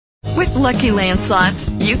With Lucky Land Slots,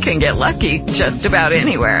 you can get lucky just about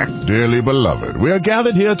anywhere. Dearly beloved, we are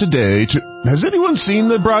gathered here today to... Has anyone seen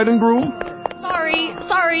the bride and groom?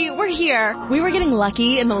 Sorry, we're here. We were getting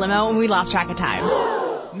lucky in the limo and we lost track of time.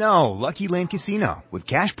 No, Lucky Land Casino, with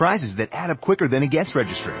cash prizes that add up quicker than a guest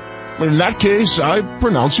registry. In that case, I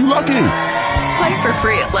pronounce you lucky. Play for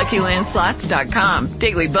free at LuckyLandSlots.com.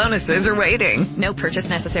 Daily bonuses are waiting. No purchase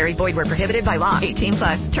necessary. Void where prohibited by law. 18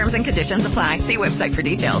 plus. Terms and conditions apply. See website for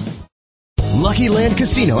details. Lucky Land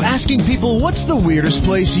Casino, asking people, what's the weirdest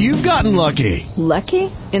place you've gotten lucky?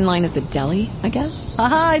 Lucky? In line at the deli, I guess?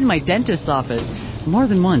 Aha, in my dentist's office. More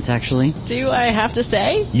than once, actually. Do I have to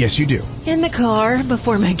say? Yes, you do. In the car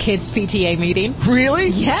before my kids' PTA meeting. Really?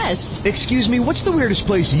 Yes. Excuse me, what's the weirdest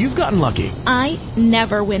place you've gotten lucky? I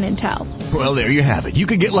never win and tell. Well, there you have it. You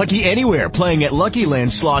can get lucky anywhere, playing at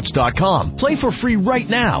LuckyLandSlots.com. Play for free right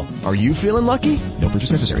now. Are you feeling lucky? No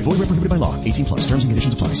purchase necessary. Void where prohibited by law. 18 plus. Terms and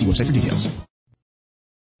conditions apply. See website for details.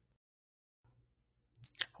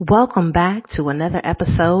 Welcome back to another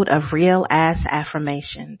episode of Real Ass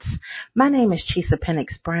Affirmations. My name is Chisa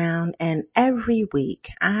Penix Brown, and every week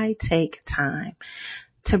I take time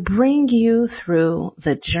to bring you through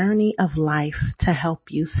the journey of life to help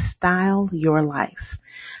you style your life.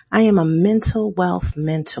 I am a mental wealth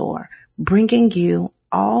mentor, bringing you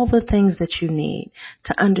all the things that you need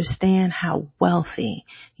to understand how wealthy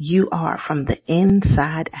you are from the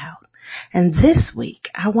inside out. And this week,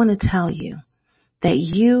 I want to tell you that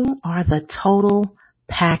you are the total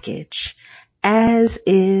package. As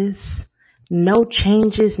is, no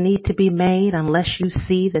changes need to be made unless you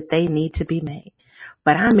see that they need to be made.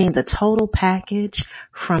 But I mean the total package,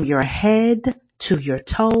 from your head to your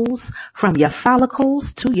toes, from your follicles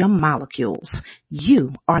to your molecules.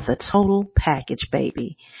 You are the total package,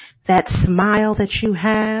 baby. That smile that you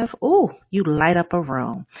have, ooh, you light up a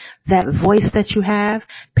room. That voice that you have,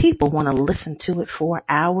 people want to listen to it for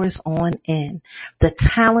hours on end. The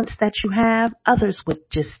talents that you have, others would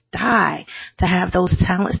just die to have those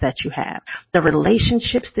talents that you have. The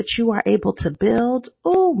relationships that you are able to build,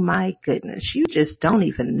 oh my goodness, you just don't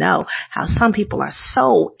even know how some people are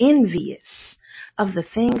so envious of the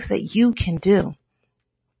things that you can do.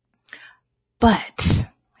 But,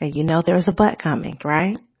 and you know there's a but coming,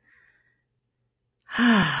 right?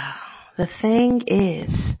 The thing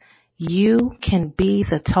is, you can be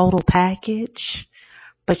the total package,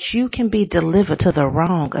 but you can be delivered to the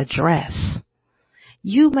wrong address.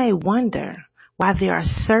 You may wonder why there are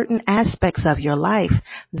certain aspects of your life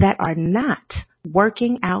that are not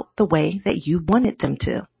working out the way that you wanted them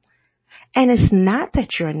to. And it's not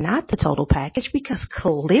that you're not the total package, because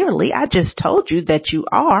clearly I just told you that you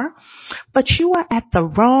are, but you are at the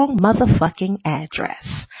wrong motherfucking address.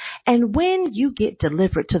 And when you get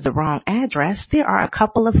delivered to the wrong address, there are a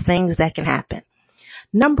couple of things that can happen.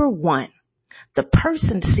 Number one, the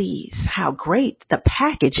person sees how great the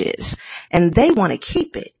package is, and they want to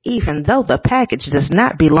keep it, even though the package does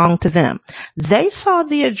not belong to them. They saw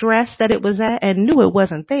the address that it was at and knew it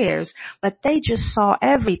wasn't theirs, but they just saw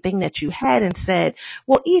everything that you had and said,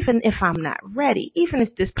 well, even if I'm not ready, even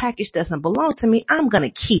if this package doesn't belong to me, I'm going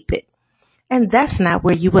to keep it. And that's not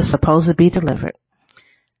where you were supposed to be delivered.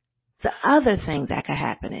 The other thing that could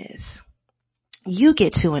happen is you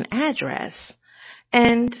get to an address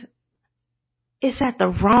and it's at the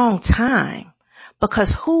wrong time,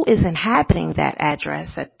 because who is inhabiting that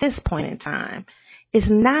address at this point in time is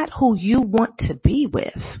not who you want to be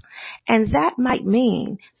with. And that might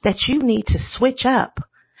mean that you need to switch up,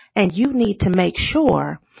 and you need to make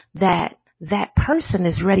sure that that person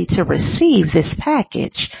is ready to receive this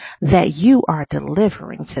package that you are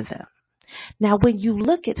delivering to them. Now, when you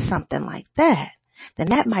look at something like that, then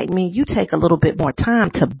that might mean you take a little bit more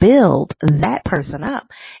time to build that person up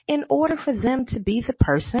in order for them to be the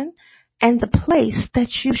person and the place that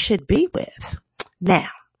you should be with. Now,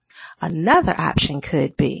 another option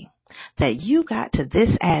could be that you got to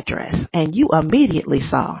this address and you immediately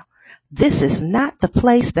saw, this is not the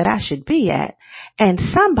place that I should be at, and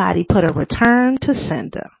somebody put a return to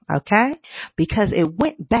sender, okay? Because it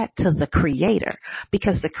went back to the creator,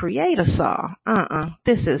 because the creator saw,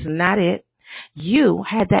 this is not it. You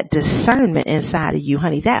had that discernment inside of you,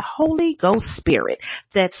 honey, that Holy Ghost spirit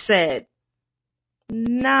that said,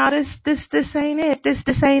 no, this ain't it.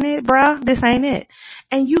 This ain't it, bruh. This ain't it.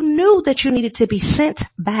 And you knew that you needed to be sent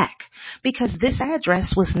back because this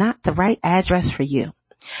address was not the right address for you.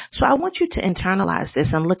 So I want you to internalize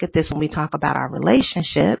this and look at this when we talk about our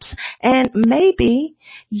relationships. And maybe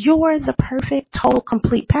you're the perfect, total,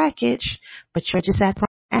 complete package, but you're just at the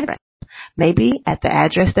wrong address. Maybe at the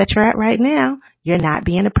address that you're at right now, you're not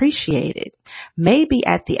being appreciated. Maybe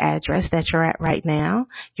at the address that you're at right now,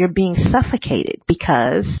 you're being suffocated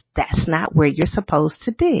because that's not where you're supposed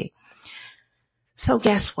to be. So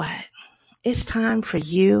guess what? It's time for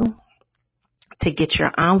you to get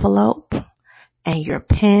your envelope and your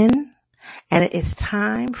pen, and it is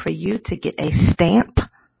time for you to get a stamp,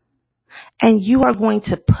 and you are going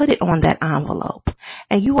to put it on that envelope,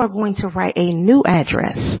 and you are going to write a new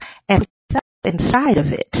address and inside of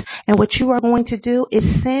it. And what you are going to do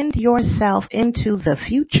is send yourself into the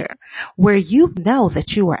future where you know that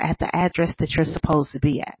you are at the address that you're supposed to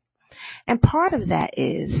be at. And part of that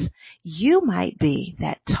is you might be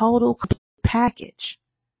that total package,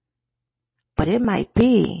 but it might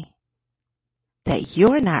be that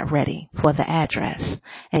you're not ready for the address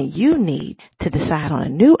and you need to decide on a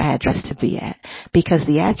new address to be at, because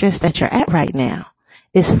the address that you're at right now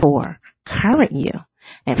is for current you,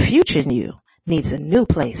 and future you needs a new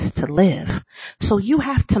place to live. So you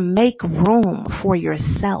have to make room for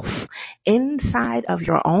yourself inside of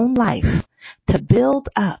your own life to build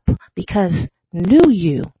up, because new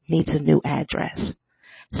you needs a new address.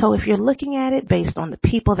 So if you're looking at it based on the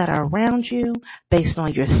people that are around you, based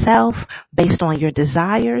on yourself, based on your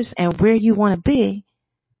desires and where you want to be,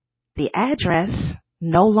 the address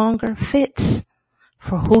no longer fits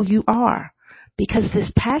for who you are, because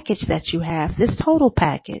this package that you have, this total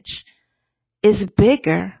package, is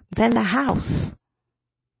bigger than the house.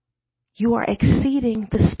 You are exceeding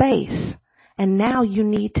the space, and now you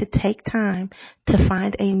need to take time to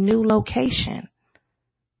find a new location,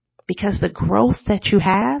 because the growth that you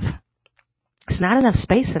have, it's not enough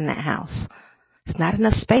space in that house. It's not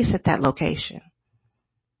enough space at that location.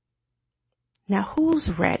 Now, who's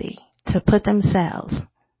ready to put themselves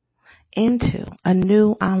into a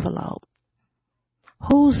new envelope?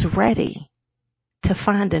 Who's ready to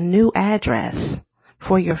find a new address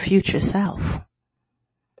for your future self?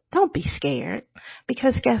 Don't be scared,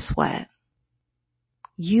 because guess what?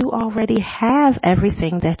 You already have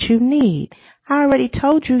everything that you need. I already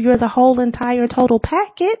told you you're the whole entire total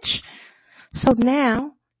package. So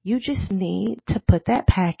now you just need to put that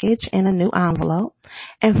package in a new envelope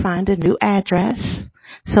and find a new address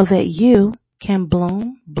so that you can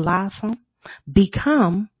bloom, blossom,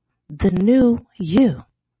 become the new you.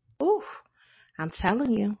 Ooh, I'm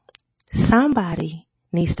telling you, somebody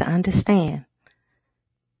needs to understand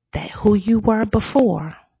that who you were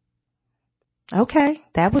before. Okay,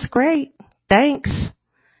 that was great. Thanks.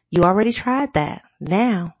 You already tried that.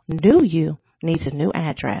 Now, new you needs a new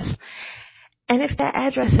address. And if that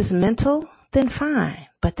address is mental, then fine.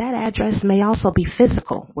 But that address may also be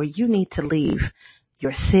physical, where you need to leave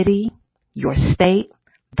your city, your state,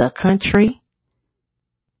 the country.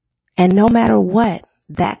 And no matter what,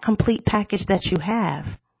 that complete package that you have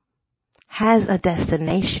has a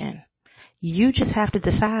destination. You just have to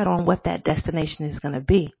decide on what that destination is going to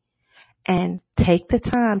be. And take the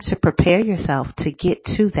time to prepare yourself to get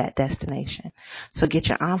to that destination. So get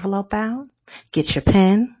your envelope out, get your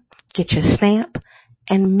pen, get your stamp,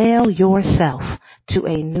 and mail yourself to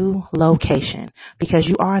a new location, because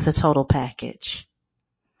you are the total package.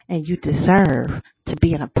 And you deserve to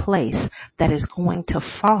be in a place that is going to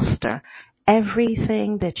foster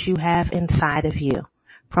everything that you have inside of you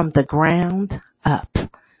from the ground up.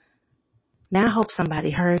 Now, I hope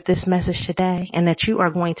somebody heard this message today, and that you are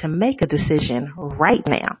going to make a decision right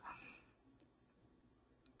now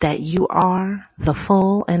that you are the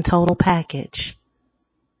full and total package.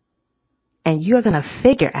 And you're going to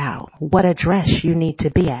figure out what address you need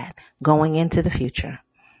to be at going into the future.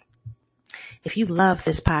 If you love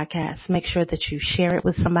this podcast, make sure that you share it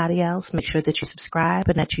with somebody else. Make sure that you subscribe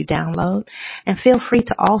and that you download. And feel free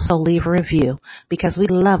to also leave a review, because we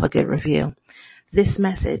love a good review. This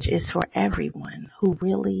message is for everyone who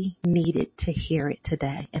really needed to hear it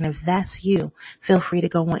today. And if that's you, feel free to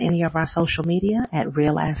go on any of our social media at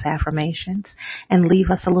Real Ass Affirmations and leave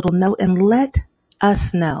us a little note and let us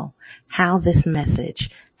know how this message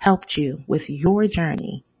helped you with your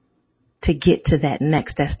journey to get to that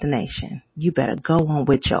next destination. You better go on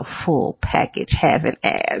with your full package having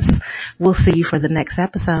ass. We'll see you for the next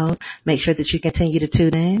episode. Make sure that you continue to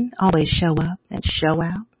tune in. Always show up and show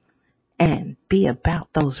out. And be about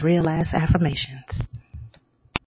those real ass affirmations.